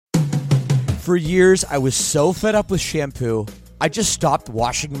For years, I was so fed up with shampoo, I just stopped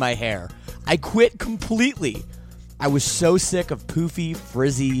washing my hair. I quit completely. I was so sick of poofy,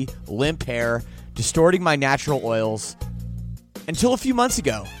 frizzy, limp hair, distorting my natural oils. Until a few months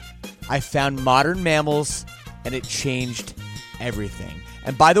ago, I found Modern Mammals, and it changed everything.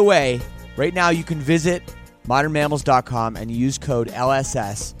 And by the way, right now you can visit modernmammals.com and use code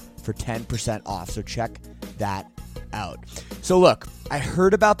LSS for 10% off. So check that out. So look, I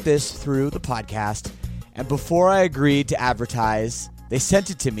heard about this through the podcast, and before I agreed to advertise, they sent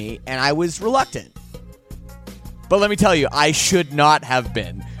it to me, and I was reluctant. But let me tell you, I should not have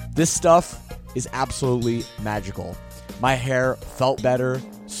been. This stuff is absolutely magical. My hair felt better,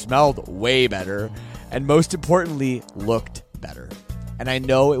 smelled way better, and most importantly, looked better. And I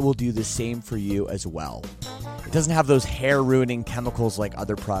know it will do the same for you as well. It doesn't have those hair-ruining chemicals like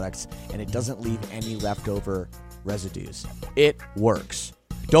other products, and it doesn't leave any leftover residues. It works.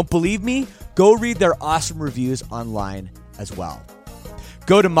 Don't believe me? Go read their awesome reviews online as well.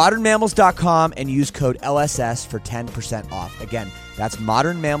 Go to modernmammals.com and use code LSS for 10% off. Again, that's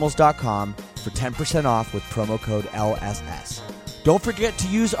modernmammals.com for 10% off with promo code LSS. Don't forget to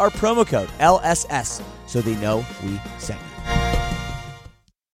use our promo code LSS so they know we sent you.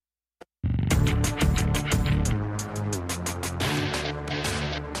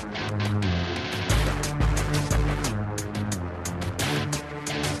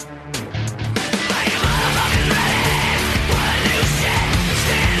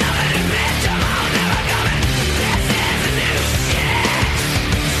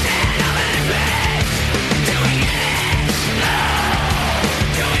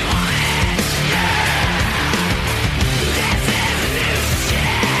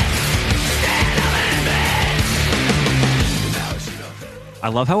 I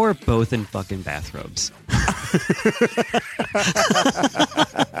love how we're both in fucking bathrobes.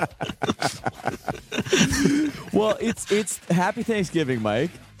 Well, it's Happy Thanksgiving, Mike.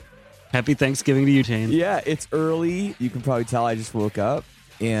 Happy Thanksgiving to you, Tane. Yeah, it's early. You can probably tell I just woke up,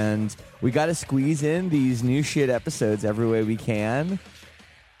 and we got to squeeze in these new shit episodes every way we can.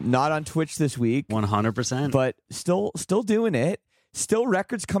 Not on Twitch this week, 100%, but still doing it. Still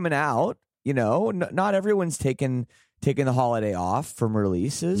records coming out. You know, not everyone's taking the holiday off from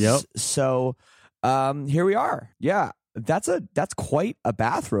releases. Yep. So here we are. Yeah, that's quite a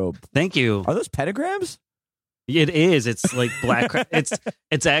bathrobe. Thank you. Are those pentagrams? It is. It's like black.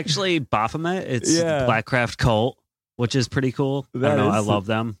 It's actually Baphomet. It's Blackcraft Cult, which is pretty cool. I don't know. I love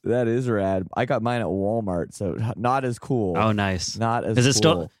them. That is rad. I got mine at Walmart, so not as cool. Oh, nice. Not as is it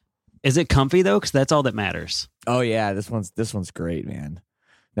cool. still? Is it comfy though? Because that's all that matters. Oh yeah, this one's great, man.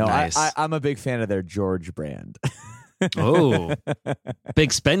 No, nice. I'm a big fan of their George brand. Oh,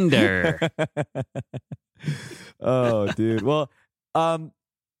 big spender. Oh, dude. Well,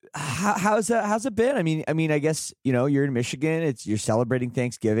 how's it been? I mean, I guess, you know, you're in Michigan. You're celebrating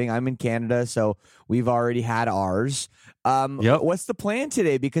Thanksgiving. I'm in Canada, so we've already had ours. Yep. What's the plan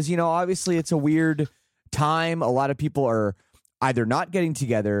today? Because, you know, obviously it's a weird time. A lot of people are either not getting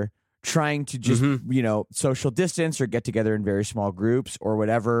together, trying to just, you know, social distance or get together in very small groups or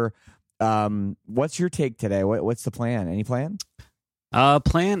whatever. What's your take today? What's the plan? Any plan?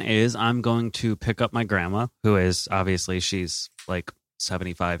 Plan is I'm going to pick up my grandma, who is obviously she's like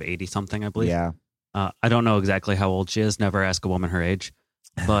 75, 80 something, I believe. Yeah. I don't know exactly how old she is. Never ask a woman her age.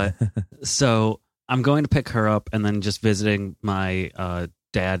 But so I'm going to pick her up and then just visiting my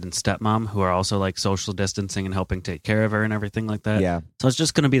dad and stepmom, who are also like social distancing and helping take care of her and everything like that. Yeah. So it's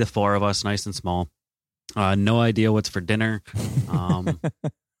just going to be the four of us, nice and small. No idea what's for dinner.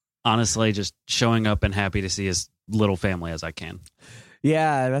 Honestly, just showing up and happy to see as little family as I can.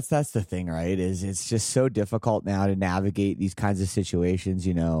 Yeah, that's the thing, right? Is it's just so difficult now to navigate these kinds of situations.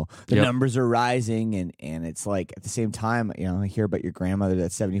 You know, the numbers are rising, and it's like at the same time, you know, I hear about your grandmother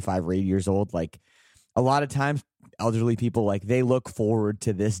that's 75 or 80 years old. Like a lot of times, elderly people, like they look forward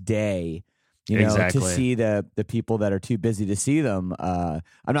to this day, you know, to see the people that are too busy to see them. I'm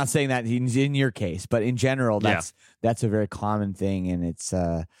not saying that in your case, but in general, that's a very common thing, and it's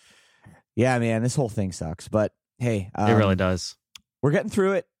yeah, man, this whole thing sucks. But hey, it really does. We're getting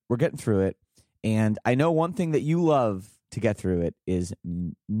through it. And I know one thing that you love to get through it is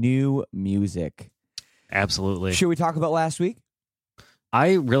new music. Absolutely. Should we talk about last week?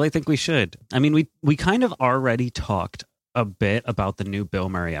 I really think we should. I mean, we kind of already talked a bit about the new Bill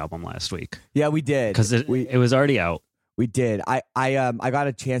Murray album last week. Yeah, we did. Because it was already out. We did. I got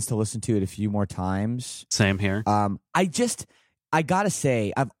a chance to listen to it a few more times. Same here. I gotta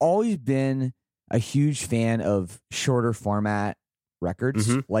say, I've always been a huge fan of shorter format records,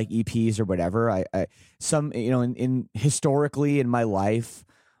 like EPs or whatever. I some, you know, in historically in my life,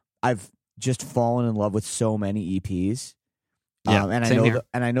 I've just fallen in love with so many EPs. Yeah, and same here.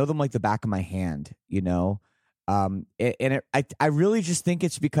 I know them like the back of my hand, you know. I really just think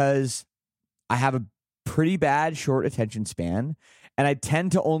it's because I have a pretty bad short attention span, and I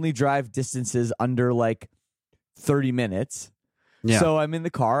tend to only drive distances under like 30 minutes. Yeah. So I'm in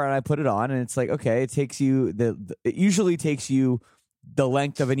the car and I put it on, and it's like, okay, it takes you it usually takes you the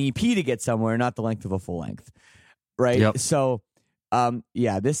length of an EP to get somewhere, not the length of a full length, right? Yep. So,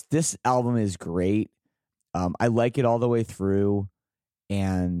 yeah, this album is great. I like it all the way through,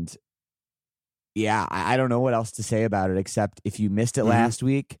 and yeah, I don't know what else to say about it except if you missed it last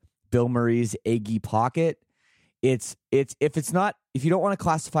week, Bill Murray's Iggy Pocket. If you don't want to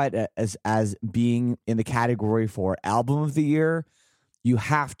classify it as being in the category for album of the year, you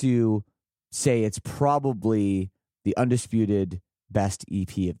have to say it's probably the undisputed best EP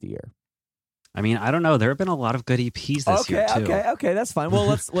of the year. I mean, I don't know. There have been a lot of good EPs this year too. Okay, that's fine. Well,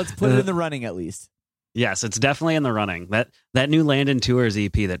 let's put it in the running at least. Yes, it's definitely in the running. That new Landon Tours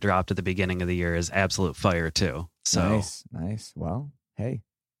EP that dropped at the beginning of the year is absolute fire too. So nice. Well, hey,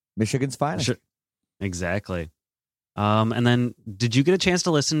 Michigan's finest. Sure. Exactly. And then, did you get a chance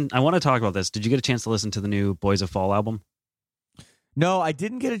to listen? I want to talk about this. Did you get a chance to listen to the new Boys of Fall album? No, I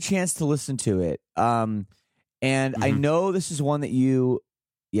didn't get a chance to listen to it. And I know this is one that you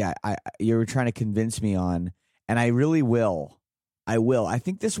were trying to convince me on, and I really will. I will. I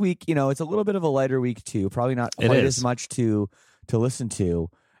think this week, it's a little bit of a lighter week too. Probably not quite as much to listen to.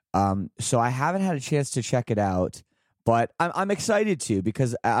 So I haven't had a chance to check it out, but I'm excited to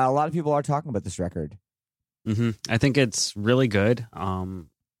because a lot of people are talking about this record. I think it's really good.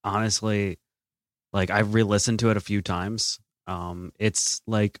 Honestly, like I've re-listened to it a few times. It's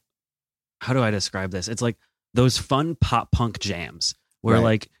like, how do I describe this? It's like those fun pop punk jams where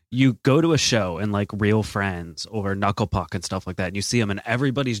like you go to a show and like Real Friends or Knuckle Puck and stuff like that, and you see them and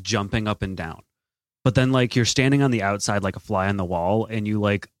everybody's jumping up and down. But then like you're standing on the outside like a fly on the wall and you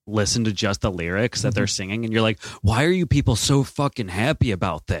like listen to just the lyrics that they're singing and you're like, why are you people so fucking happy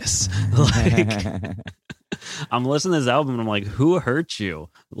about this? Like I'm listening to this album and I'm like, who hurt you?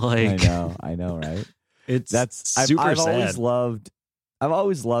 Like I know, right? That's I've sad. I've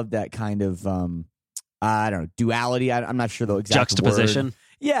always loved that kind of I don't know, duality. I'm not sure the exact juxtaposition. Word.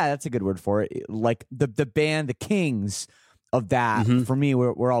 Yeah, that's a good word for it. Like the band, the kings of that for me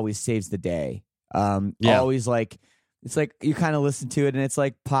were always Saves the Day. Always like it's like you kind of listen to it and it's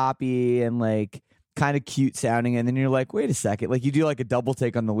like poppy and like kind of cute sounding, and then you're like, wait a second, like you do like a double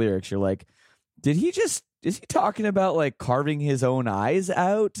take on the lyrics. You're like, is he talking about like carving his own eyes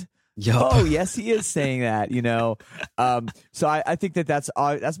out? Yep. Oh yes, he is saying that. So I think that's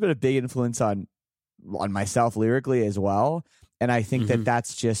been a big influence on myself lyrically as well, and I think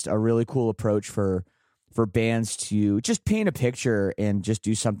that's just a really cool approach for bands to just paint a picture and just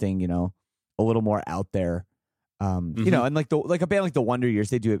do something a little more out there. And like a band like the Wonder Years,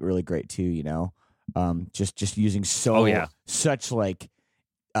 they do it really great too. Just using such like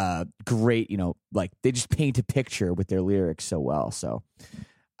great, like they just paint a picture with their lyrics so well. So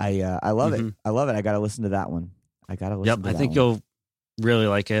I love it. I love it. I got to listen to that one. I think you'll really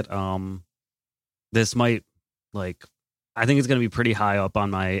like it. This might I think it's going to be pretty high up on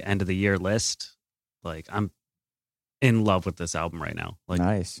my end of the year list. Like I'm in love with this album right now. Like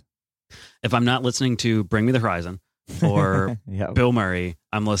nice. If I'm not listening to Bring Me the Horizon or Bill Murray,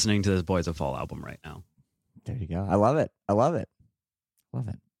 I'm listening to this Boys of Fall album right now. There you go. I love it.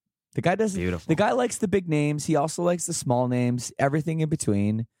 The guy does beautiful. The guy likes the big names. He also likes the small names. Everything in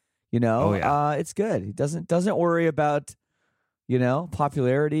between. It's good. He doesn't worry about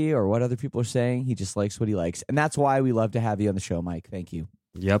popularity or what other people are saying. He just likes what he likes, and that's why we love to have you on the show, Mike. Thank you.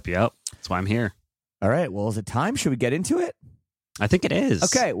 Yep. That's why I'm here. All right. Well, is it time? Should we get into it? I think it is.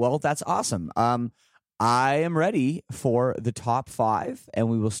 Okay. Well, that's awesome. I am ready for the top 5, and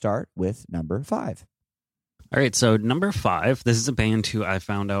we will start with number 5. All right, so number 5, this is a band who I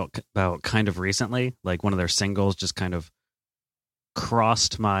found out about kind of recently. Like one of their singles just kind of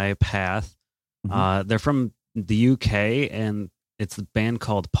crossed my path. They're from the UK, and it's a band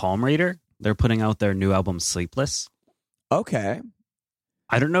called Palm Reader. They're putting out their new album, Sleepless. Okay.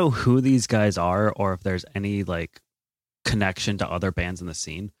 I don't know who these guys are or if there's any like connection to other bands in the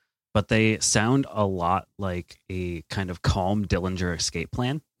scene, but they sound a lot like a kind of calm Dillinger Escape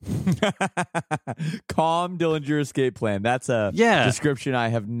Plan. Calm Dillinger Escape Plan. That's a description I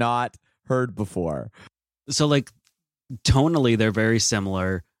have not heard before. So like tonally they're very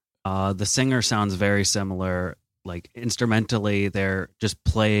similar. The singer sounds very similar. Like instrumentally they're just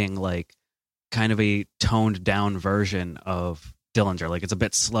playing like kind of a toned down version of Dillinger. Like it's a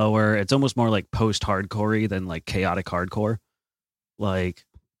bit slower. It's almost more like post-hardcore-y than like chaotic hardcore. Like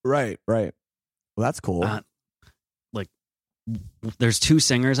right. Well, that's cool. Like, there's two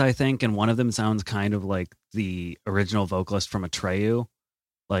singers, I think, and one of them sounds kind of like the original vocalist from Atreyu,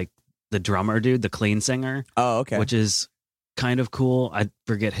 like the drummer dude, the clean singer. Oh, okay. Which is kind of cool. I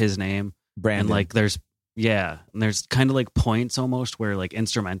forget his name. Brandon. And like there's kind of like points almost where like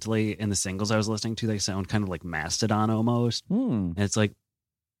instrumentally in the singles I was listening to, they sound kind of like Mastodon almost. And it's like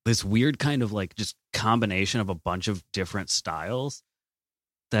this weird kind of like just combination of a bunch of different styles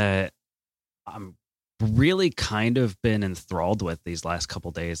that I'm really kind of been enthralled with these last couple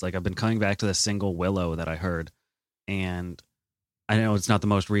days. Like I've been coming back to the single Willow that I heard, and I know it's not the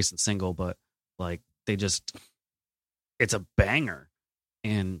most recent single, but like it's a banger,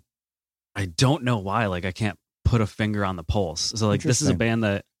 and I don't know why. Like I can't put a finger on the pulse. So like this is a band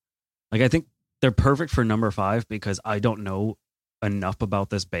that like I think they're perfect for number 5 because I don't know enough about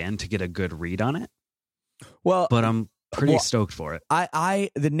this band to get a good read on it. Well, but I'm pretty stoked for it.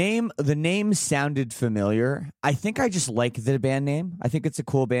 The name sounded familiar. I think I just like the band name. I think it's a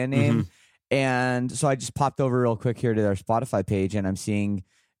cool band name. And so I just popped over real quick here to their Spotify page, and I'm seeing,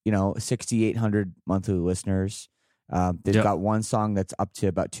 6,800 monthly listeners. They've got one song that's up to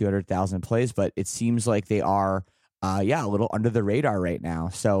about 200,000 plays, but it seems like they are, a little under the radar right now.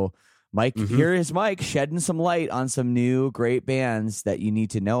 So Mike, here is Mike shedding some light on some new great bands that you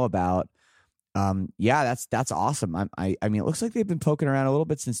need to know about. That's awesome. I mean, it looks like they've been poking around a little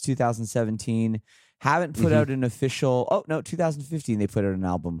bit since 2017. Haven't put out an official. Oh no, 2015 they put out an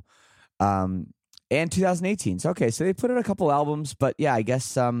album, and 2018. So okay, so they put out a couple albums, but yeah, I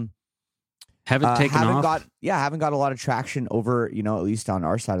guess haven't got a lot of traction over at least on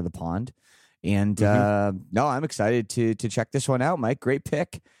our side of the pond. And no, I'm excited to check this one out, Mike. Great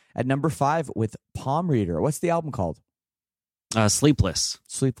pick at number 5 with Palm Reader. What's the album called? Sleepless.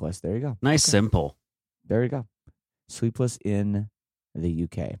 There you go. Nice, simple. There you go. Sleepless in the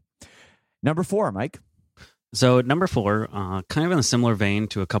UK. Number 4, Mike. So number 4, kind of in a similar vein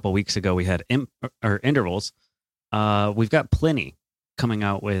to a couple weeks ago, we had Intervals. We've got Pliny coming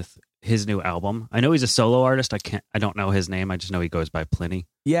out with his new album. I know he's a solo artist. I don't know his name. I just know he goes by Pliny.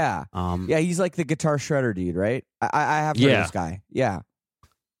 Yeah. He's like the guitar shredder dude, right? I have heard of this guy. Yeah.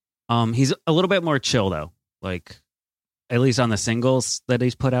 He's a little bit more chill though. Like, at least on the singles that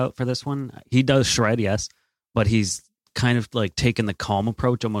he's put out for this one, he does shred, yes, but he's kind of like taking the calm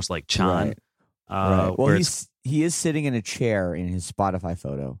approach, almost like Chan. Right. Well, he is sitting in a chair in his Spotify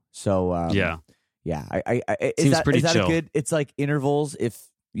photo. So yeah. Is that chill. a good? It's like Intervals if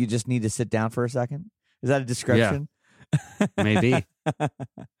you just need to sit down for a second. Is that a description? Yeah. Maybe.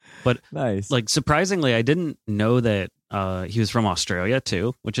 But nice. Like surprisingly, I didn't know that he was from Australia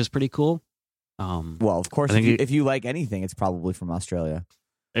too, which is pretty cool. Well, of course, if you like anything, it's probably from Australia.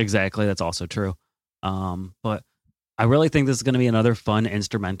 Exactly. That's also true. But I really think this is going to be another fun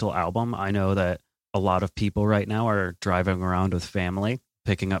instrumental album. I know that a lot of people right now are driving around with family,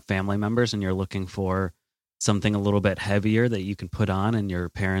 picking up family members, and you're looking for something a little bit heavier that you can put on and your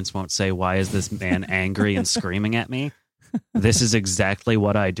parents won't say, why is this man angry and screaming at me? This is exactly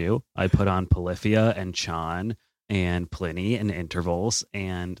what I do. I put on Polyphia and Chan and Pliny and Intervals,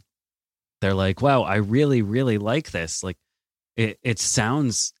 and they're like, wow, I really, really like this. Like, it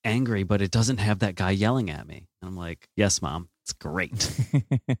sounds angry, but it doesn't have that guy yelling at me. And I'm like, yes, Mom, it's great.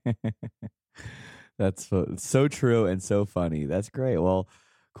 That's so true and so funny. That's great. Well,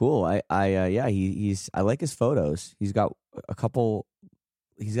 cool. I like his photos. He's got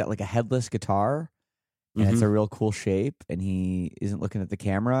like a headless guitar, and it's a real cool shape, and he isn't looking at the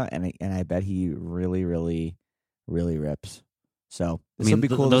camera, and I bet he really, really, really rips. So this will be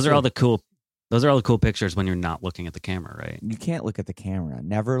cool. Those are all the cool pictures when you're not looking at the camera, right? You can't look at the camera.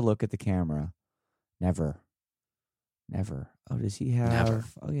 Never look at the camera. Never. Oh, does he have? Never.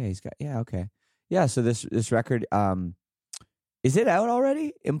 Oh yeah, he's got. Yeah, okay. Yeah. So this record, is it out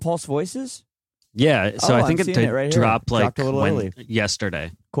already? Impulse Voices. Yeah. So I think it dropped like a little early.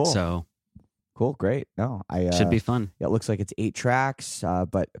 Yesterday. Cool. So cool. Great. No, should be fun. Yeah, it looks like it's 8 tracks,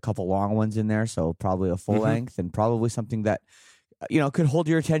 but a couple long ones in there. So probably a full length, and probably something that could hold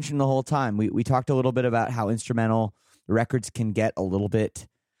your attention the whole time. We talked a little bit about how instrumental records can get a little bit,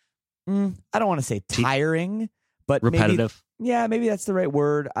 I don't want to say tiring, but repetitive. Maybe that's the right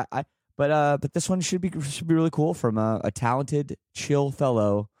word. But this one should be really cool from a talented, chill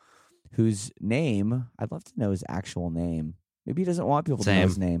fellow whose name I'd love to know his actual name. Maybe he doesn't want people to know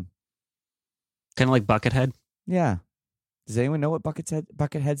his name. Kind of like Buckethead. Yeah. Does anyone know what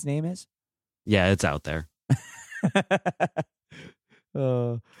Buckethead's name is? Yeah, it's out there.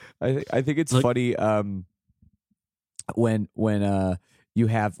 I think it's funny when you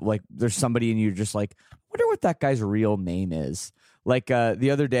have like there's somebody and you're just like, I wonder what that guy's real name is. Like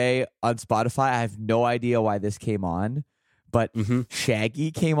the other day on Spotify, I have no idea why this came on, but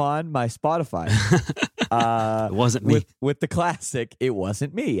Shaggy came on my Spotify. It wasn't me. With the classic "It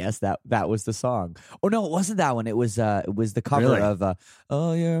Wasn't Me." Yes, that was the song. Oh no, it wasn't that one. It was the cover Really? of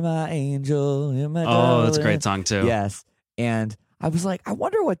 "Oh, You're My Angel, You're My Oh, that's a Darling." great song too. Yes, and I was like, I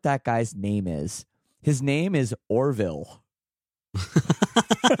wonder what that guy's name is. His name is Orville.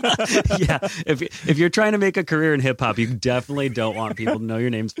 Yeah, if you're trying to make a career in hip hop, you definitely don't want people to know your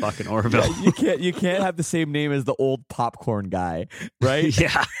name's fucking Orville. You can't have the same name as the old popcorn guy, right?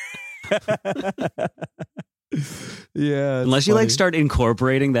 Yeah, Yeah. unless you like start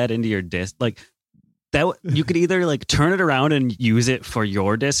incorporating that into your diss, like that, you could either like turn it around and use it for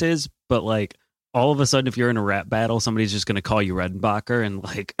your disses, but like all of a sudden, if you're in a rap battle, somebody's just going to call you Redenbacher, and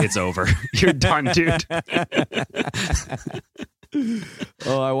like it's over. You're done, dude.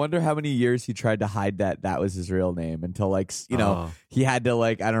 Oh, I wonder how many years he tried to hide that was his real name until like he had to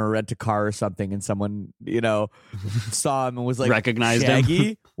like, I don't know, rent a car or something, and someone saw him and was like, recognized Shaggy?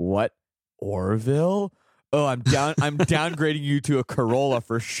 him. What? Orville? Oh, I'm downgrading you to a Corolla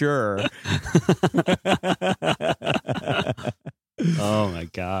for sure. Oh my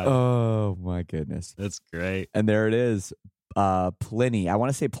god. Oh my goodness. That's great. And there it is. Pliny. I want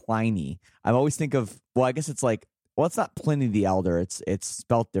to say Pliny. I always think of, well, I guess it's like, well, it's not Pliny the Elder. It's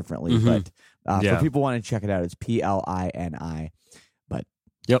spelt differently, but for people who want to check it out, it's Plini. But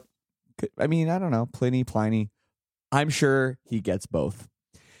yep. I mean, I don't know. Pliny. I'm sure he gets both.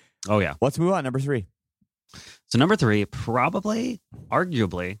 Oh yeah. Let's move on. Number 3. So number 3, probably,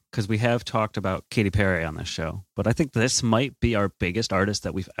 arguably, because we have talked about Katy Perry on this show, but I think this might be our biggest artist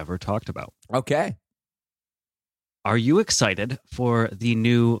that we've ever talked about. Okay. Are you excited for the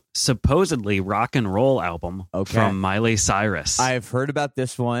new supposedly rock and roll album from Miley Cyrus? I've heard about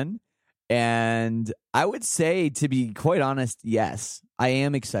this one, and I would say, to be quite honest, yes, I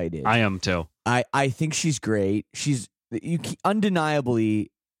am excited. I am too. I think she's great. She's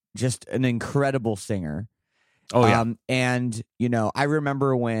undeniably just an incredible singer. Oh yeah. And I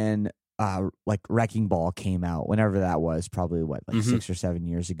remember when like Wrecking Ball came out, whenever that was, probably 6 or 7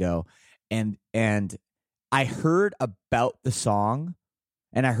 years ago, and I heard about the song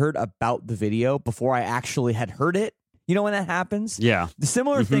and I heard about the video before I actually had heard it. You know when that happens? Yeah. The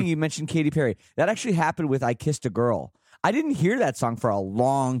similar thing, you mentioned Katy Perry. That actually happened with I Kissed a Girl. I didn't hear that song for a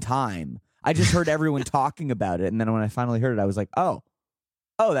long time. I just heard everyone talking about it. And then when I finally heard it, I was like, oh,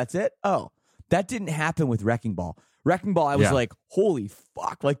 that's it? Oh, that didn't happen with Wrecking Ball. Wrecking Ball, I was like, holy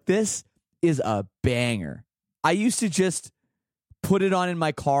fuck, like this is a banger. I used to just put it on in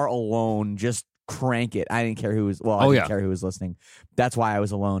my car alone, just crank it. I didn't care who was, I didn't care who was listening. That's why I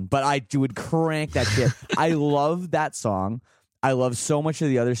was alone. But I would crank that shit. I love that song. I love so much of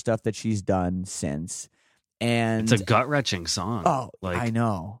the other stuff that she's done since. And it's a gut-wrenching song. Oh, I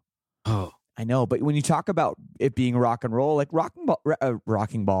know. Oh. I know, but when you talk about it being rock and roll, like Wrecking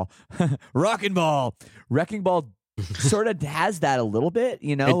Ball sort of has that a little bit,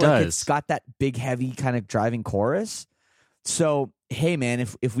 It like does. It's got that big, heavy kind of driving chorus. So, hey, man,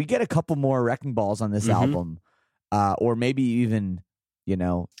 if we get a couple more Wrecking Balls on this album, or maybe even,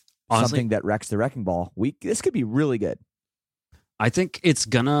 Honestly, something that wrecks the Wrecking Ball, this could be really good. I think it's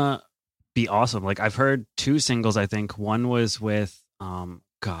gonna be awesome. Like I've heard 2 singles. I think one was with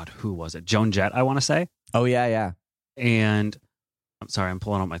God, who was it? Joan Jett, I want to say. Oh yeah. And I'm sorry, I'm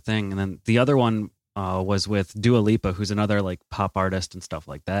pulling out my thing. And then the other one was with Dua Lipa, who's another like pop artist and stuff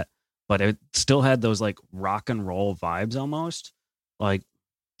like that. But it still had those like rock and roll vibes almost. Like,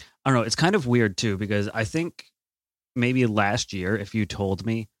 I don't know. It's kind of weird too, because I think maybe last year, if you told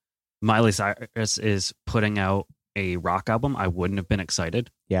me Miley Cyrus is putting out a rock album, I wouldn't have been excited.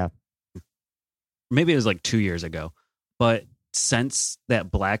 Yeah. Maybe it was like 2 years ago. But since that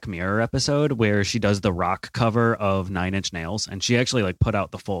Black Mirror episode where she does the rock cover of 9 Inch Nails, and she actually like put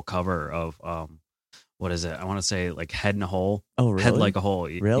out the full cover of what is it? I want to say like Head in a Hole. Oh, really? Head Like a Hole.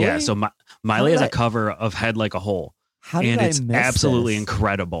 Really? Yeah. So Miley has a cover of Head Like a Hole. How did and I it's miss absolutely this?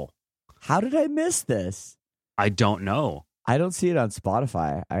 incredible. How did I miss this? I don't know. I don't see it on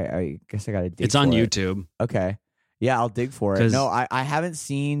Spotify. I guess I got to dig It's on for it. YouTube. Okay. Yeah, I'll dig for it. No, I haven't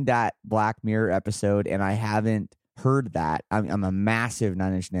seen that Black Mirror episode, and I haven't heard that. I'm a massive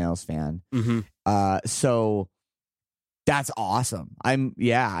 9 Inch Nails fan. So that's awesome.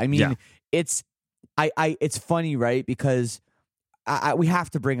 It's it's funny, right? Because we have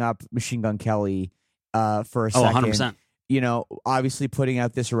to bring up Machine Gun Kelly for a second. 100%. Obviously putting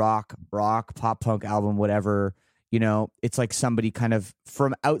out this rock, pop punk album, whatever, it's like somebody kind of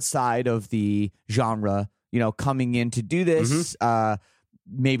from outside of the genre, coming in to do this,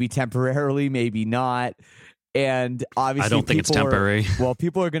 maybe temporarily, maybe not. And obviously, I don't think it's temporary.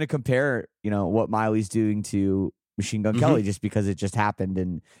 People are going to compare, what Miley's doing to Machine Gun Kelly just because it just happened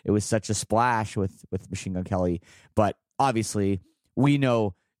and it was such a splash with Machine Gun Kelly. But obviously, we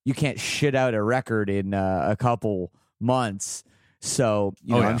know you can't shit out a record in a couple months. So,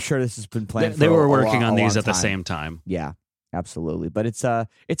 I'm sure this has been planned. They were working on these at the same time. Yeah, absolutely. But it's a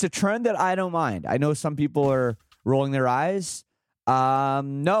trend that I don't mind. I know some people are rolling their eyes.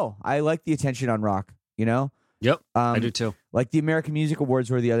 No, I like the attention on rock. Yep, I do too. Like the American Music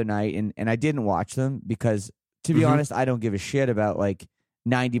Awards were the other night, and I didn't watch them because, to be honest, I don't give a shit about like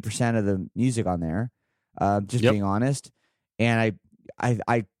 90% of the music on there. Being honest, and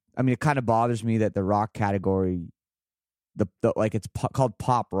I mean, it kind of bothers me that the rock category, the it's called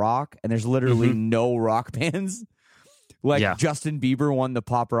pop rock, and there's literally no rock bands. Justin Bieber won the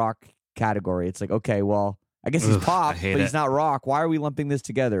pop rock category. It's like, okay, well, I guess he's pop, but he's not rock. Why are we lumping this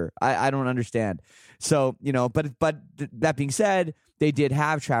together? I don't understand. So, but that being said, they did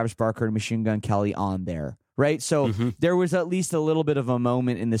have Travis Barker and Machine Gun Kelly on there, right? So there was at least a little bit of a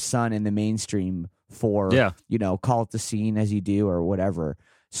moment in the sun in the mainstream for, call it the scene as you do or whatever.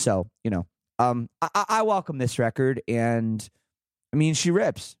 So, I welcome this record, and I mean, she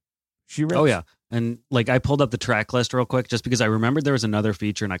rips. She rips. Oh, yeah. And I pulled up the track list real quick just because I remembered there was another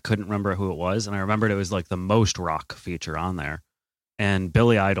feature and I couldn't remember who it was. And I remembered it was the most rock feature on there. And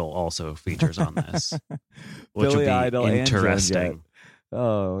Billy Idol also features on this, which Billy would be Idol interesting.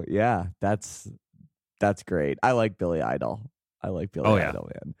 Oh, yeah. That's great. I like Billy Idol. Idol,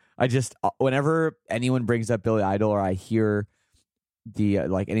 man. I just, whenever anyone brings up Billy Idol or I hear the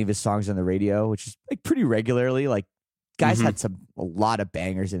any of his songs on the radio, which is pretty regularly, guy's had a lot of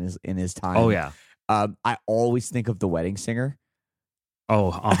bangers in his time. Oh yeah. I always think of The Wedding Singer.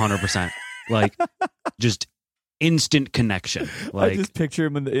 Oh, 100%. Just instant connection. I just picture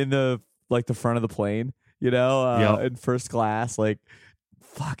him in the the front of the plane, in first class,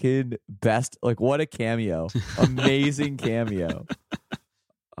 fucking best. What a cameo. Amazing cameo.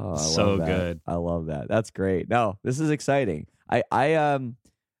 Oh, so good. I love that. That's great. No, this is exciting.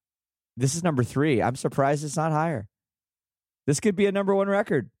 This is number 3. I'm surprised it's not higher. This could be a number 1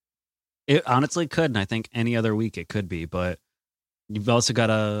 record. It honestly could, and I think any other week it could be, but you've also got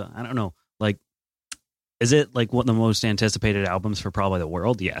I don't know, is it one of the most anticipated albums for probably the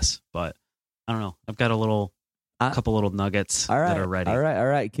world? Yes, but I don't know. I've got a couple little nuggets that are ready. All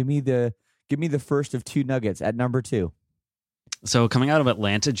right. Give me the first of 2 nuggets at number 2. So coming out of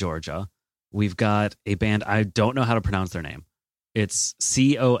Atlanta, Georgia, we've got a band. I don't know how to pronounce their name. It's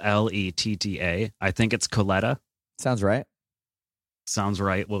Coletta. I think it's Coletta. Sounds right. Sounds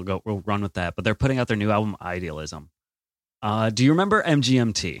right. We'll run with that. But they're putting out their new album, Idealism. Do you remember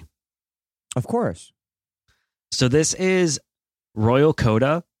MGMT? Of course. So this is Royal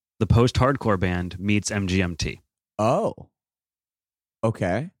Coda, the post-hardcore band, meets MGMT. Oh.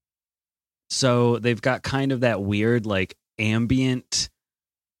 Okay. So they've got kind of that weird, ambient,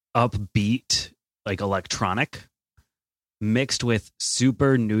 upbeat, electronic, mixed with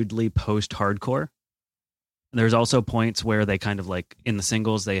super noodly post-hardcore. There's also points where they kind of in the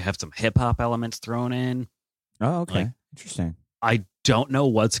singles, they have some hip hop elements thrown in. Oh, okay. Interesting. I don't know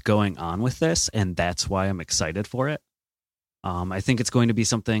what's going on with this, and that's why I'm excited for it. I think it's going to be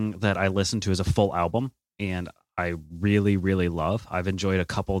something that I listen to as a full album, and I really, really love. I've enjoyed a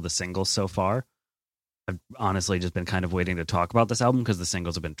couple of the singles so far. I've honestly just been kind of waiting to talk about this album because the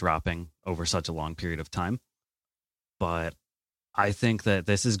singles have been dropping over such a long period of time. But I think that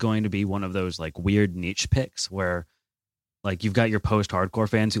this is going to be one of those weird niche picks where you've got your post-hardcore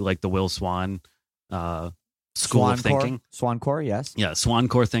fans who like the Will Swan school of thinking. Swancore, yes. Yeah,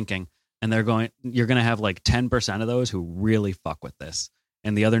 Swancore thinking. And you're going to have 10% of those who really fuck with this.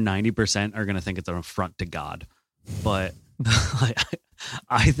 And the other 90% are going to think it's an affront to God. But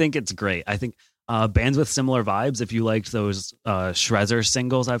I think it's great. I think bands with similar vibes, if you liked those Shrezer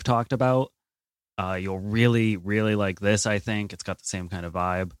singles I've talked about, you'll really, really like this, I think. It's got the same kind of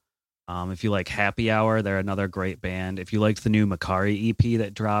vibe. If you like Happy Hour, they're another great band. If you liked the new Makari EP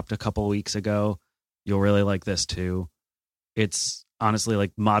that dropped a couple weeks ago, you'll really like this too. It's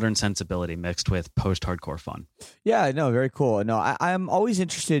honestly modern sensibility mixed with post-hardcore fun. Yeah, no, very cool. No, I'm always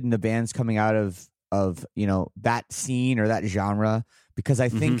interested in the bands coming out of that scene or that genre because I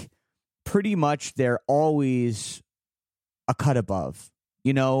think pretty much they're always a cut above.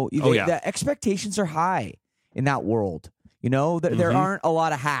 The expectations are high in that world. There aren't a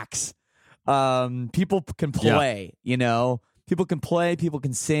lot of hacks. People can play, people can play, people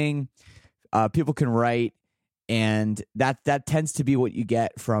can sing, people can write. And that tends to be what you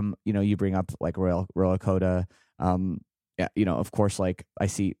get from, you bring up Royal Coda. Of course, I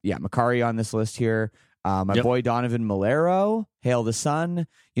see, Makari on this list here. My Yep. boy Donovan Malero, Hail the Sun.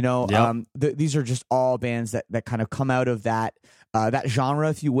 You know, Yep. these are just all bands that kind of come out of that genre,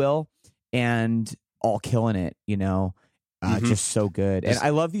 if you will, and all killing it. You know, Mhm. just so good. And Just- I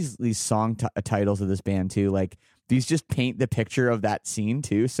love these song titles of this band too. Like these just paint the picture of that scene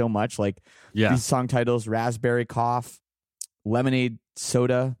too so much. Like Yeah. these song titles: Raspberry Cough, Lemonade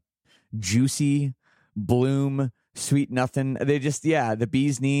Soda, Juicy, Bloom, Sweet Nothing. They just, the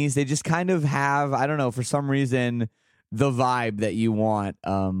bee's knees. They just kind of have, I don't know, for some reason, the vibe that you want.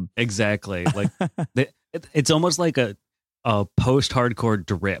 Exactly. Like it's almost like a post-hardcore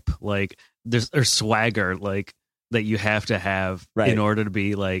drip. Like there's swagger like that you have to have Right. in order to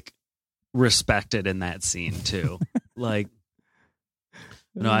be like respected in that scene too. Like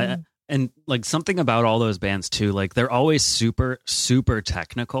and like something about all those bands too, like they're always super super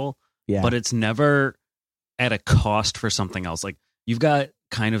technical, yeah, but it's never at a cost for something else. Like you've got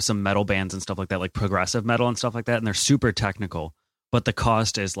kind of some metal bands and stuff like that, like progressive metal and stuff like that, and they're super technical, but the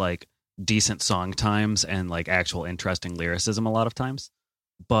cost is like decent song times and like actual interesting lyricism a lot of times.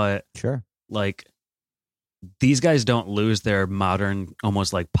 But sure. like these guys don't lose their modern,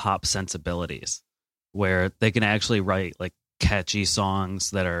 almost like pop sensibilities, where they can actually write like catchy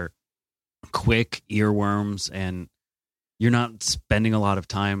songs that are quick earworms, and you're not spending a lot of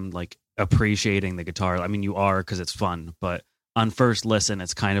time like appreciating the guitar. I mean, you are because it's fun, but on first listen,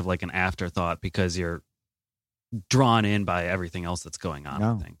 it's kind of like an afterthought because you're drawn in by everything else that's going on.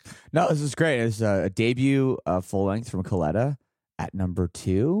 No. I think. No, this is great. It's a debut full length from Coletta at number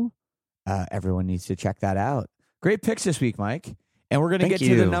 2. Everyone needs to check that out. Great picks this week, Mike. And we're going to Thank get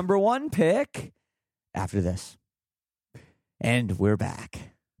to the you. number 1 pick after this. And we're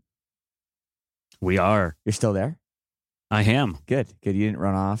back. We are. You're still there? I am. Good. You didn't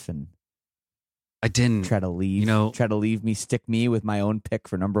run off and I didn't. try to leave. You know- try to leave me, stick me with my own pick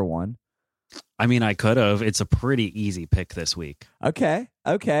for number 1. I mean, I could have. It's a pretty easy pick this week. Okay.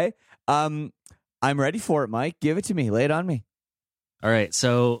 I'm ready for it, Mike. Give it to me. Lay it on me. All right.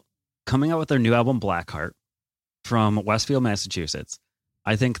 So, coming out with their new album, Blackheart, from Westfield, Massachusetts,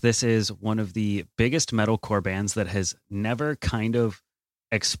 I think this is one of the biggest metalcore bands that has never kind of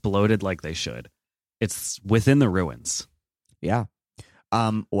exploded like they should. It's Within the Ruins. Yeah.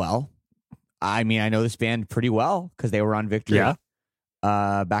 Well, I mean, I know this band pretty well because they were on Victory. Yeah.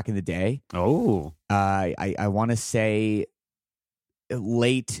 Back in the day. Oh, I want to say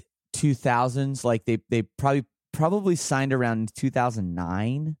late 2000s. Like they probably signed around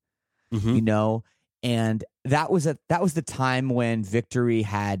 2009. mhm. You know, and that was the time when Victory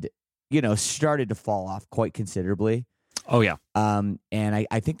had, you know, started to fall off quite considerably. Oh yeah. And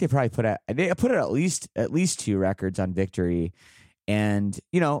I think they probably put out at least 2 records on Victory. And,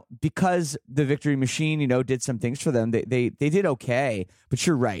 you know, because the Victory Machine, you know, did some things for them, they did okay. But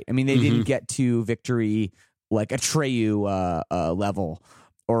you're right. I mean, they didn't get to Victory like a Atreyu level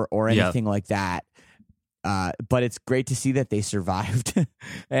or anything like that. But it's great to see that they survived,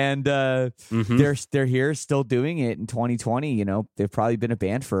 and Mhm. they're here still doing it in 2020. You know, they've probably been a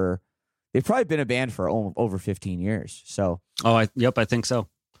band for over 15 years. So Oh, I think so.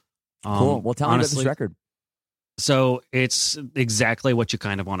 cool. Well, tell me about honestly, this record. So it's exactly what you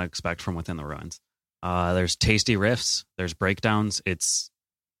kind of want to expect from Within the Ruins. There's tasty riffs, there's breakdowns. It's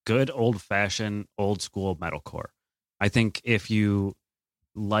good old-fashioned, old-school metalcore. I think if you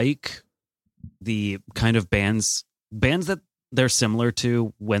like the kind of bands that they're similar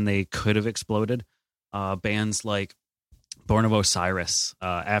to when they could have exploded, bands like Born of Osiris,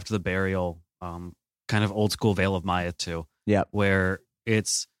 After the Burial, kind of old-school Veil of Maya too. Yep. Where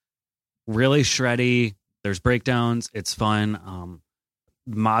it's really shreddy. There's breakdowns. It's fun.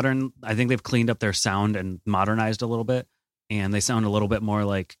 Modern. I think they've cleaned up their sound and modernized a little bit, and they sound a little bit more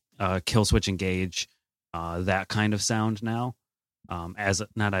like Killswitch Engage, that kind of sound now. As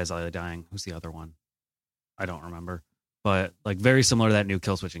not As I Lay Dying. Who's the other one? I don't remember. But like very similar to that new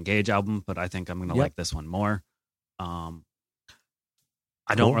Killswitch Engage album. But I think I'm gonna like this one more.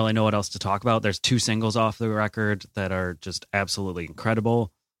 I don't Cool. really know what else to talk about. There's 2 singles off the record that are just absolutely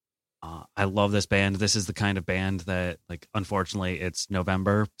incredible. I love this band. This is the kind of band that, like, unfortunately, it's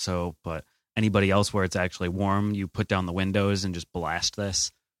November. So, but anybody else where it's actually warm, you put down the windows and just blast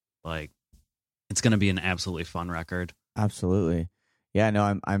this. Like, it's going to be an absolutely fun record. Absolutely. Yeah,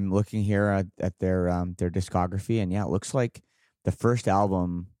 no, I'm looking here at their discography, and yeah, it looks like the first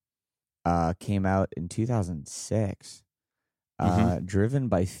album came out in 2006. Driven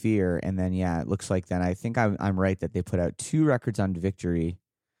by Fear, and then it looks like then I think I'm right that they put out 2 records on Victory.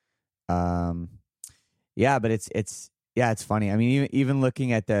 But it's funny. I mean, even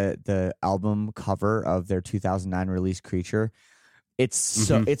looking at the album cover of their 2009 release Creature, It's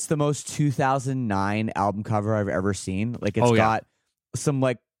the most 2009 album cover I've ever seen. Like it's Oh, yeah. got some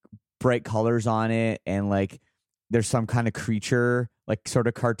like bright colors on it, and like there's some kind of creature, like sort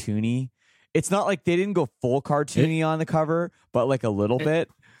of cartoony. It's not like they didn't go full cartoony on the cover, but like a little bit.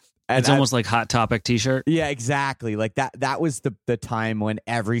 And It's almost like Hot Topic t-shirt. yeah, exactly. Like that was the time when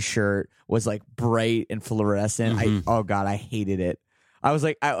every shirt was like bright and fluorescent. Oh god, I hated it. I was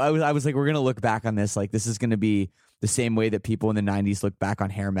like, I was like, we're gonna look back on this like this is gonna be the same way that people in the 90s look back on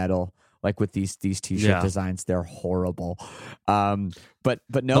hair metal, like with these t-shirt designs. They're horrible. But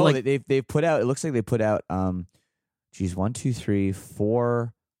no, like, they've put out. It looks like they put out 1, 2, 3,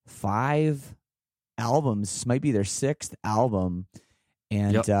 4, 5 albums. This might be their 6th album.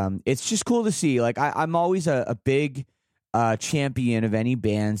 And it's just cool to see. Like I'm always a big champion of any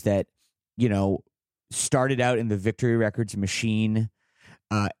bands that, you know, started out in the Victory Records machine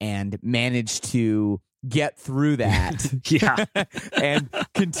and managed to get through that Yeah. and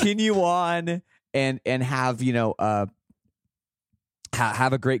continue on and have, you know,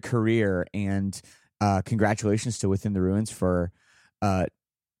 have a great career. And congratulations to Within the Ruins for a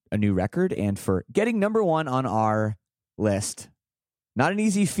new record and for getting number 1 on our list. Not an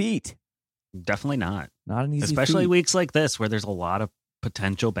easy feat. Definitely not. Not an easy Especially feat. weeks like this where there's a lot of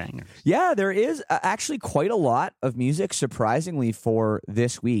potential bangers. Yeah, there is actually quite a lot of music, surprisingly, for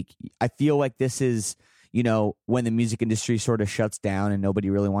this week. I feel like this is, you know, when the music industry sort of shuts down and nobody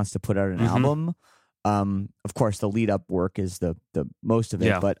really wants to put out an album. Of course, the lead up work is the most of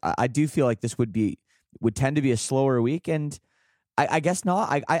it, but I do feel like this would tend to be a slower week, and I guess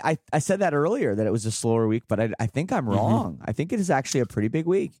not. I said that earlier that it was a slower week, but I think I'm wrong. I think it is actually a pretty big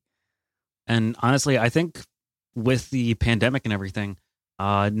week. And honestly, I think with the pandemic and everything,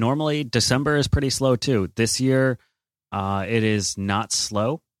 normally December is pretty slow too. This year, it is not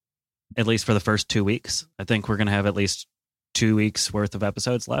slow, at least for the first 2 weeks. I think we're going to have at least 2 weeks worth of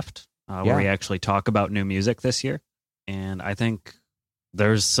episodes left where we actually talk about new music this year. And I think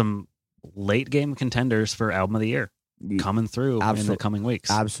there's some late game contenders for album of the year coming through in the coming weeks.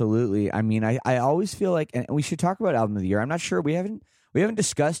 Absolutely. I mean, I always feel like, and we should talk about album of the year. I'm not sure. We haven't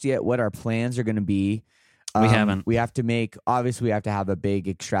discussed yet what our plans are going to be. We haven't. We have to have a big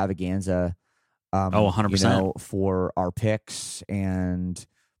extravaganza. 100%. You know, for our picks, and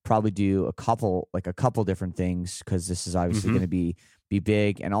probably do a couple different things, because this is obviously going to be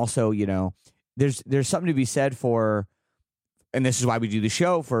big. And also, you know, there's something to be said for, and this is why we do the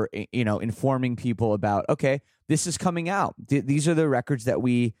show, for, you know, informing people about, okay, this is coming out. These are the records that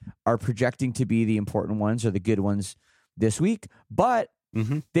we are projecting to be the important ones or the good ones this week. But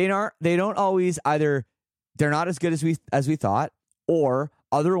they don't always either. They're not as good as we thought, or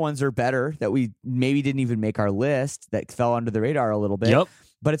other ones are better that we maybe didn't even make our list, that fell under the radar a little bit. Yep.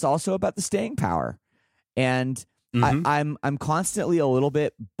 But it's also about the staying power. And I'm constantly a little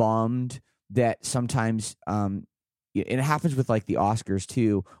bit bummed that sometimes it happens with like the Oscars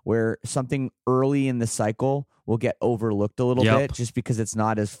too, where something early in the cycle will get overlooked a little bit just because it's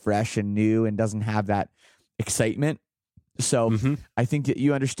not as fresh and new and doesn't have that excitement. So I think that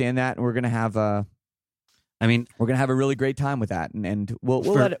you understand that, and we're gonna have a really great time with that, and we'll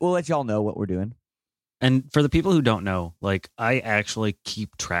let y'all know what we're doing. And for the people who don't know, like, I actually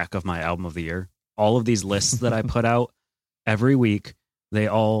keep track of my album of the year. All of these lists that I put out every week, they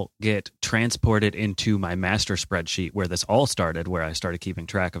all get transported into my master spreadsheet where this all started, where I started keeping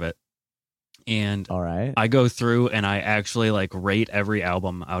track of it. And all right, I go through and I actually like rate every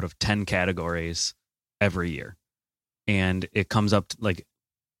album out of 10 categories every year. And it comes up to, like,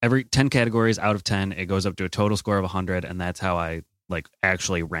 every 10 categories out of 10, it goes up to a total score of 100. And that's how I like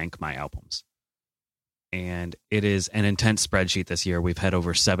actually rank my albums. And it is an intense spreadsheet this year. We've had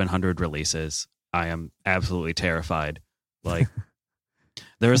over 700 releases. I am absolutely terrified. Like,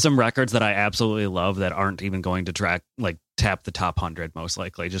 there are some records that I absolutely love that aren't even going to tap the top 100 most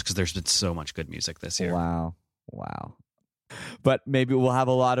likely, just because there's been so much good music this year. Wow. But maybe we'll have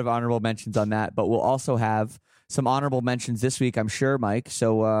a lot of honorable mentions on that, but we'll also have some honorable mentions this week, I'm sure, Mike.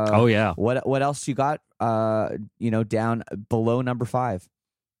 So what else you got down below number 5?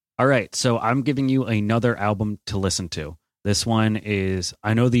 All right, so I'm giving you another album to listen to. This one is,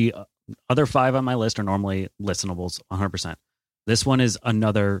 I know the other 5 on my list are normally listenables 100%. This one is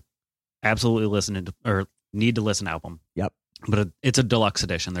another absolutely need to listen album. Yep. But it's a deluxe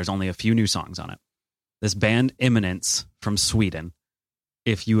edition. There's only a few new songs on it. This band Imminence from Sweden.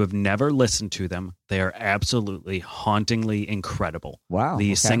 If you have never listened to them, they are absolutely hauntingly incredible. Wow.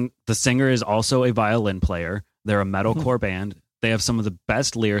 The singer is also a violin player. They're a metalcore band. They have some of the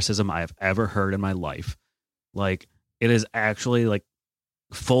best lyricism I have ever heard in my life. Like, it is actually like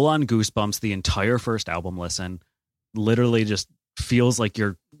full on goosebumps the entire first album listen. Literally just feels like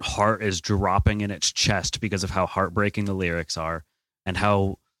your heart is dropping in its chest because of how heartbreaking the lyrics are and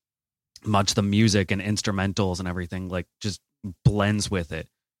how much the music and instrumentals and everything like just blends with it.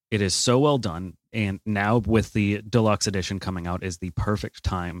 It is so well done. And now with the deluxe edition coming out is the perfect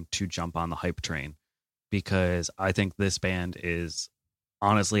time to jump on the hype train, because I think this band is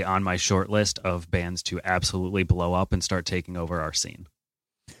honestly on my short list of bands to absolutely blow up and start taking over our scene.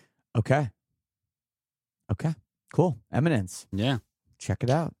 Okay. Cool. Eminence. Yeah. Check it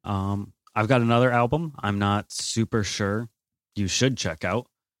out. I've got another album I'm not super sure you should check out.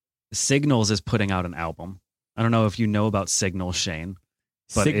 Signals is putting out an album. I don't know if you know about Signals, Shane,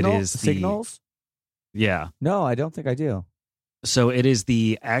 but it is Signals? Yeah. No, I don't think I do. So it is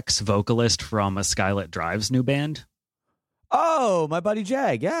the ex-vocalist from A Skylit Drive's new band. Oh, my buddy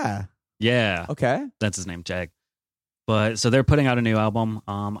Jag. Yeah. Yeah. Okay. That's his name, Jag. But so they're putting out a new album.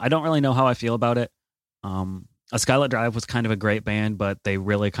 I don't really know how I feel about it. A Skylit Drive was kind of a great band, but they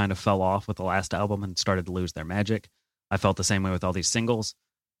really kind of fell off with the last album and started to lose their magic. I felt the same way with all these singles.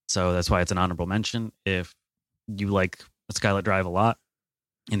 So that's why it's an honorable mention. If you like A Skylit Drive a lot,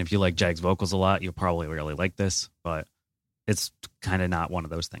 and if you like Jag's vocals a lot, you'll probably really like this. But it's kind of not one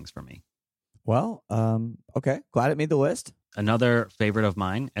of those things for me. Well, okay. Glad it made the list. Another favorite of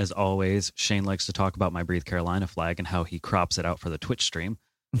mine, as always, Shane likes to talk about my Breathe Carolina flag and how he crops it out for the Twitch stream.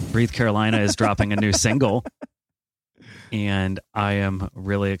 Breathe Carolina is dropping a new single, and I am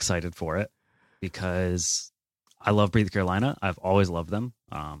really excited for it because I love Breathe Carolina. I've always loved them.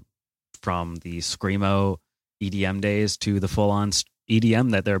 From the Screamo EDM days to the full-on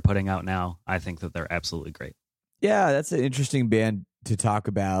EDM that they're putting out now, I think that they're absolutely great. Yeah, that's an interesting band to talk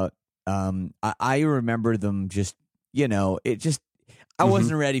about. I remember them just, I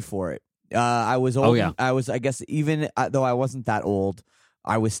wasn't ready for it. I was old. Oh, yeah. I guess, even though I wasn't that old,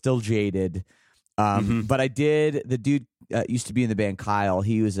 I was still jaded. But the dude used to be in the band, Kyle.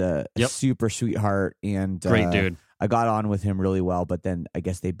 He was a super sweetheart and great dude. I got on with him really well, but then I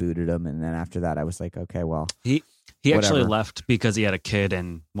guess they booted him. And then after that, I was like, okay, well, he actually left because he had a kid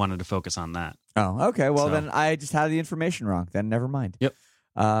and wanted to focus on that. Oh, okay. Well, then I just had the information wrong. Then never mind. Yep.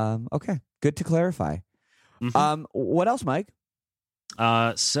 Okay. Good to clarify. What else, Mike?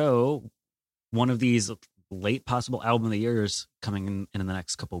 So one of these late possible album of the years coming in the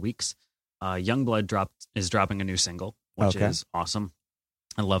next couple of weeks. Youngblood is dropping a new single, which is awesome.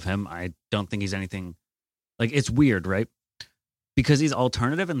 I love him. I don't think he's anything like, it's weird, right? Because he's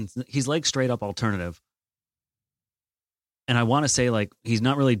alternative and he's like straight up alternative. And I want to say like, he's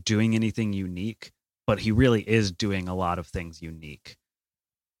not really doing anything unique, but he really is doing a lot of things unique.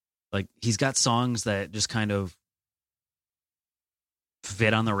 Like he's got songs that just kind of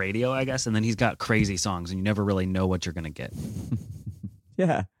fit on the radio, I guess. And then he's got crazy songs and you never really know what you're going to get.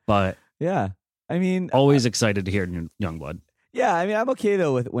 Yeah. But yeah, I mean, always excited to hear Youngblood. Yeah, I mean, I'm okay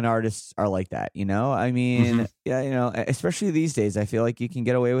though with when artists are like that. I mean, especially these days, I feel like you can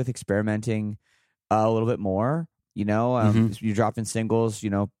get away with experimenting a little bit more. You're dropping singles.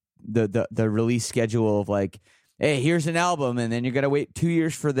 The release schedule of like, hey, here's an album, and then you're gonna wait 2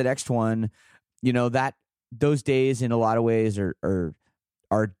 years for the next one. That those days in a lot of ways are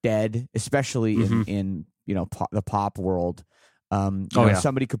dead, especially in the pop world.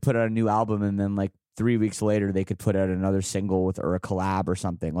 Somebody could put out a new album and then like 3 weeks later they could put out another single or a collab or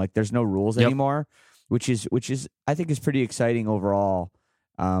something. Like there's no rules anymore, which is I think is pretty exciting overall.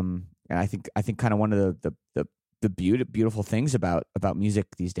 And I think kind of one of the beautiful things about music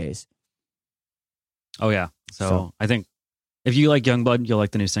these days. Oh yeah. So I think if you like Youngblood, you'll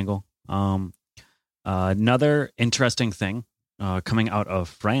like the new single. Another interesting thing coming out of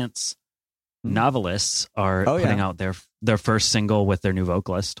France, Novelists are putting out their first single with their new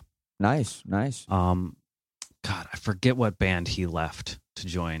vocalist. Nice. God, I forget what band he left to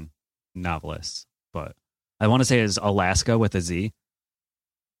join Novelists, but I want to say it's Alaska with a Z.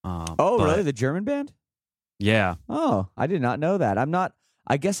 Really? The German band? Yeah. Oh, I did not know that.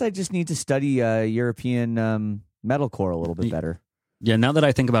 I guess I just need to study European metalcore a little bit better. Yeah, now that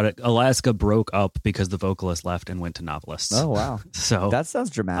I think about it, Alaska broke up because the vocalist left and went to Novelists. Oh, wow. So that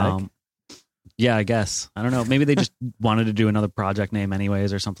sounds dramatic. Yeah, I guess. I don't know. Maybe they just wanted to do another project name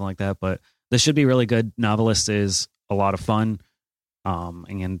anyways or something like that. But this should be really good. Novelist is a lot of fun.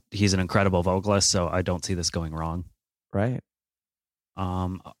 And he's an incredible vocalist, so I don't see this going wrong. Right.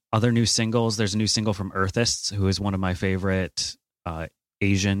 Other new singles. There's a new single from Earthists, who is one of my favorite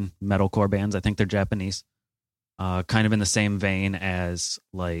Asian metalcore bands. I think they're Japanese. Kind of in the same vein as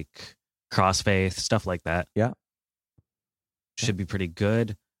like Crossfaith, stuff like that. Yeah. Should be pretty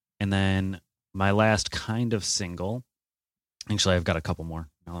good. And then my last kind of single, actually, I've got a couple more.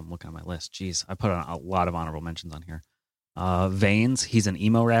 Now I'm looking at my list. Jeez, I put a lot of honorable mentions on here. Vaines, he's an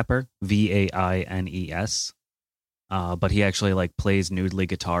emo rapper, Vaines. But he actually like plays noodly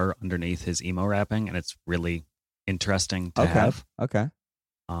guitar underneath his emo rapping, and it's really interesting to have. Okay.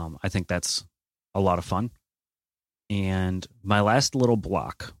 I think that's a lot of fun. And my last little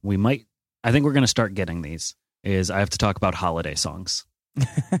block, I think we're going to start getting these, is I have to talk about holiday songs.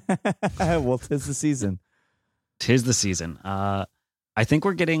 Well, 'tis the season. 'Tis the season. I think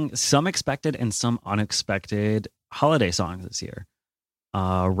we're getting some expected and some unexpected holiday songs this year.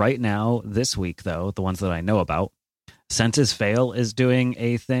 Right now, this week, though, the ones that I know about, Senses Fail is doing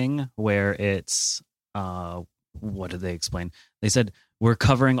a thing where it's, what did they explain? They said, we're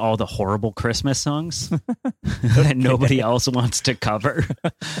covering all the horrible Christmas songs that nobody else wants to cover.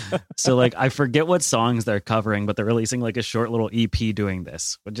 So, like, I forget what songs they're covering, but they're releasing, like, a short little EP doing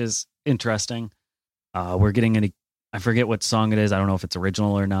this, which is interesting. We're getting I forget what song it is. I don't know if it's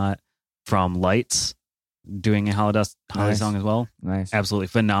original or not. From Lights, doing a holiday song as well. Nice. Absolutely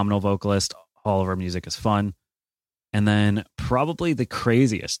phenomenal vocalist. All of her music is fun. And then probably the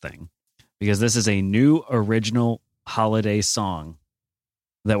craziest thing, because this is a new original holiday song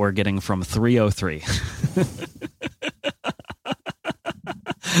that we're getting from 303.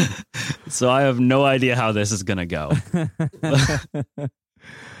 So I have no idea how this is going to go.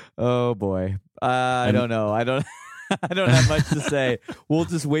 Oh boy. I don't know. I don't have much to say. We'll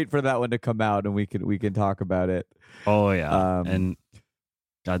just wait for that one to come out and we can talk about it. Oh yeah. And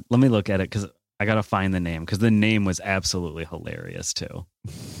God, let me look at it, because I gotta find the name, because the name was absolutely hilarious too.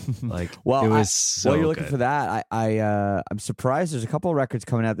 Like, well, it was so while you're looking good. for that, I'm surprised. There's a couple of records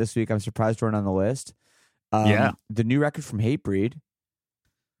coming out this week. I'm surprised weren't on the list. Yeah, the new record from Hatebreed.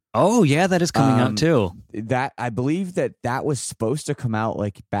 Oh yeah, that is coming out too. That I believe that was supposed to come out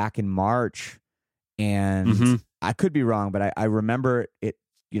like back in March, and I could be wrong, but I remember it.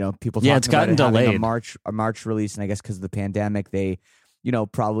 You know, people talking it's gotten about it having delayed. a March release, and I guess because of the pandemic, they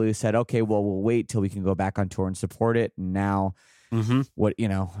probably said, okay, well, we'll wait till we can go back on tour and support it. And now,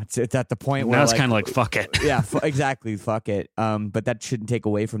 it's at the point where now it's kind of like fuck it. Yeah, exactly, fuck it. But that shouldn't take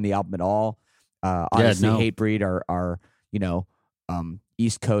away from the album at all. Honestly, Hatebreed are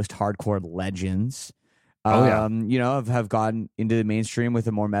East Coast hardcore legends. Have gone into the mainstream with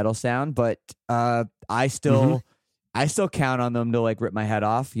a more metal sound, but I still count on them to like rip my head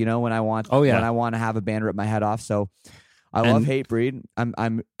off. When I want when I want to have a band rip my head off. So I love Hatebreed.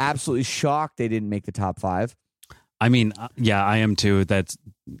 I'm absolutely shocked they didn't make the top 5. I mean, yeah, I am too. That's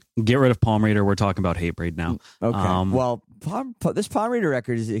get rid of Palm Reader. We're talking about Hatebreed now. Okay. Well, this Palm Reader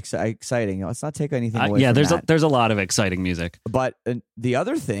record is exciting. Let's not take anything away. Yeah, from there's a lot of exciting music. But the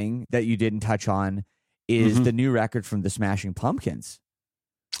other thing that you didn't touch on is the new record from the Smashing Pumpkins.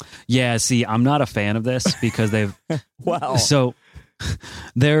 Yeah, see, I'm not a fan of this because they've so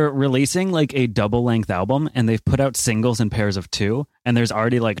they're releasing like a double length album, and they've put out singles in pairs of 2, and there's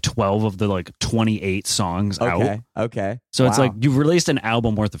already like 12 of the like 28 songs out. Okay. So it's like you've released an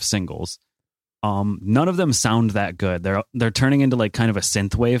album worth of singles. None of them sound that good. They're turning into like kind of a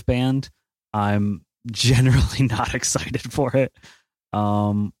synthwave band. I'm generally not excited for it.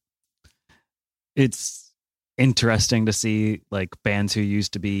 It's interesting to see like bands who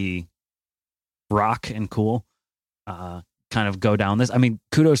used to be rock and cool kind of go down this. I mean,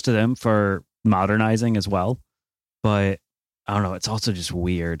 kudos to them for modernizing as well, but I don't know, it's also just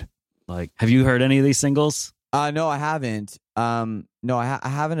weird. Like, have you heard any of these singles? No, I haven't. No, I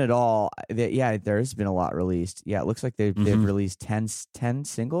haven't at all. There's been a lot released. Yeah, it looks like they've released 10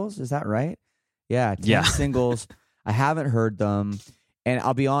 singles. Is that right? Yeah, 10 singles. I haven't heard them, and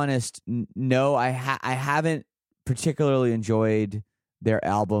I'll be honest. No, I haven't particularly enjoyed their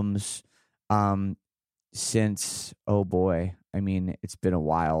albums since. Oh boy, I mean, it's been a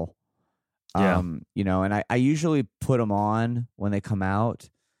while. And I usually put them on when they come out.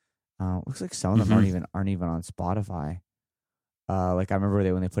 Looks like some of them aren't even on Spotify. Like I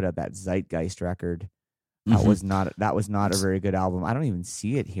remember when they put out that Zeitgeist record. That was not a very good album. I don't even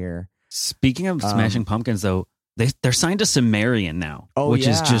see it here. Speaking of Smashing Pumpkins, though, they're signed to Sumerian now, which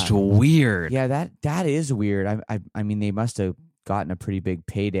is just weird. Yeah, that is weird. I mean, they must have gotten a pretty big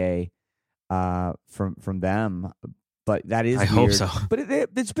payday from them, but that is. I hope so. But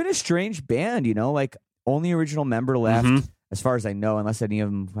it's been a strange band, like only original member left, as far as I know, unless any of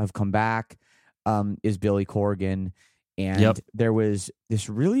them have come back, is Billy Corgan. And there was this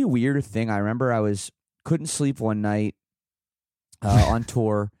really weird thing. I remember I couldn't sleep one night on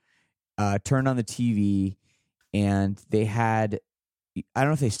tour, turned on the TV, and they had, I don't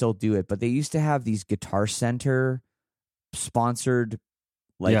know if they still do it, but they used to have these Guitar Center sponsored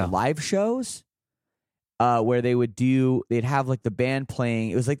live shows where they'd have like the band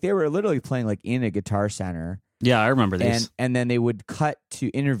playing. It was like they were literally playing like in a Guitar Center. Yeah, I remember these. And then they would cut to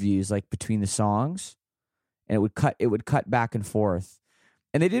interviews like between the songs, and it would cut back and forth.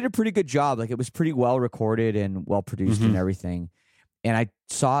 And they did a pretty good job. Like, it was pretty well recorded and well produced and everything. And I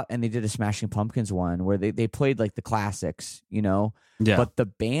saw, and they did a Smashing Pumpkins one where they played like the classics, you know? Yeah. But the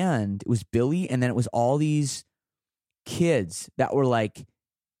band, it was Billy, and then it was all these kids that were like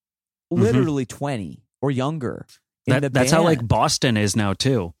literally 20 or younger. That's how like Boston is now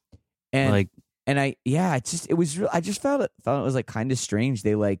too. And like, I just felt it was like kind of strange.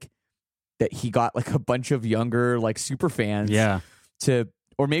 They like that he got like a bunch of younger like super fans. Yeah.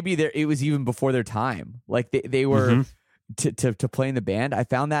 Or maybe it was even before their time. Like they were to play in the band. I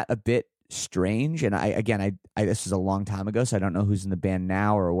found that a bit strange. And I this was a long time ago, so I don't know who's in the band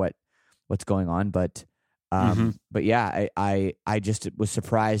now or what's going on. But yeah, I just was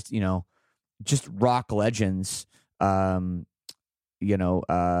surprised. You know, just rock legends. Smashing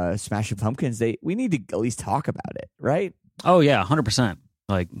Pumpkins. We need to at least talk about it, right? Oh yeah, 100%.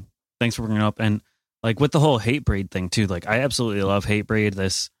 Like, thanks for bringing it up. And like with the whole Hatebreed thing too, like I absolutely love Hatebreed.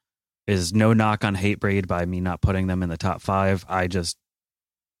 This is no knock on Hatebreed by me not putting them in the top 5.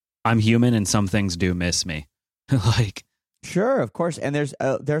 I'm human and some things do miss me. Like, sure, of course. And there's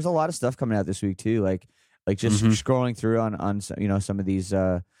a lot of stuff coming out this week too. Like just scrolling through on some of these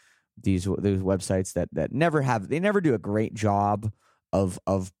websites that never do a great job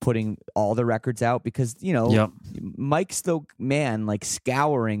of putting all the records out, because Mike's the man like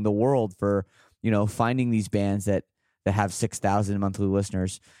scouring the world for finding these bands that have 6,000 monthly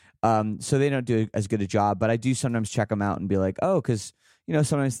listeners. So they don't do as good a job, but I do sometimes check them out and be like, oh, because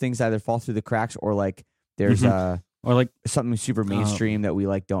sometimes things either fall through the cracks or like there's or like something super mainstream that we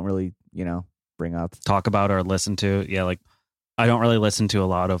like don't really bring up, talk about, or listen to. Yeah, like I don't really listen to a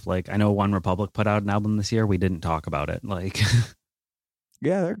lot of, like, I know One Republic put out an album this year. We didn't talk about it. Like,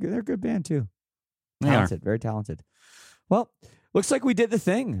 yeah, they're a good band too. Talented, very talented. Well, looks like we did the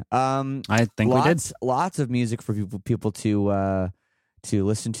thing. I think we did. Lots of music for people to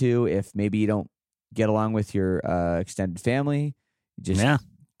listen to. If maybe you don't get along with your extended family, just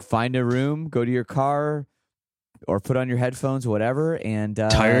find a room, go to your car, or put on your headphones, whatever. And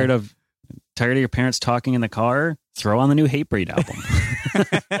tired of your parents talking in the car, throw on the new Hatebreed album.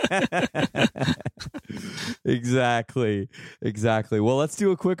 Exactly. Well, let's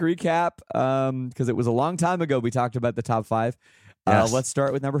do a quick recap, because it was a long time ago we talked about the top 5. Yes. Let's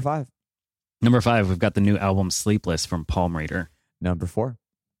start with number 5. Number 5, we've got the new album Sleepless from Palm Reader. Number 4,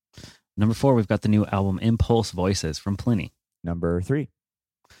 we've got the new album Impulse Voices from Pliny. Number 3,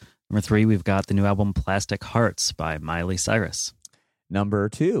 we've got the new album Plastic Hearts by Miley Cyrus. Number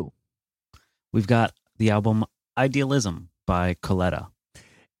 2, we've got the album Idealism by Coletta.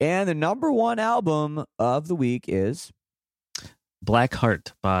 And the number 1 album of the week is Black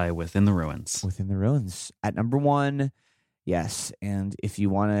Heart by Within the Ruins. Within the Ruins at number 1. Yes, and if you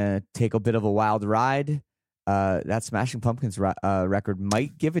want to take a bit of a wild ride, that Smashing Pumpkins record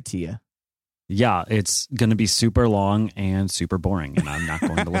might give it to you. Yeah, it's going to be super long and super boring, and I'm not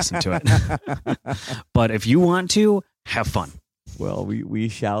going to listen to it. But if you want to, have fun. Well, we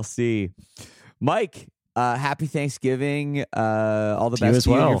shall see. Mike, happy Thanksgiving. All the best to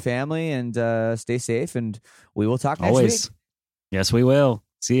you and your family, and stay safe, and we will talk next week. Yes, we will.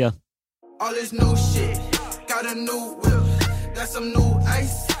 See ya. All this new shit, got a new whip. That's some new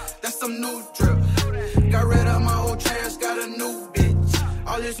ice, that's some new drip. Got rid of my old trash, got a new bitch.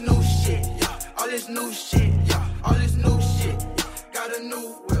 All this new shit, yeah. All this new shit, yeah. All this new shit, got a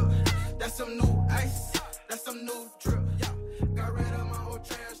new whip. That's some new ice, that's some new drip, yeah. Got rid of my old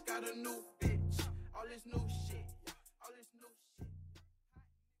trash, got a new bitch. All this new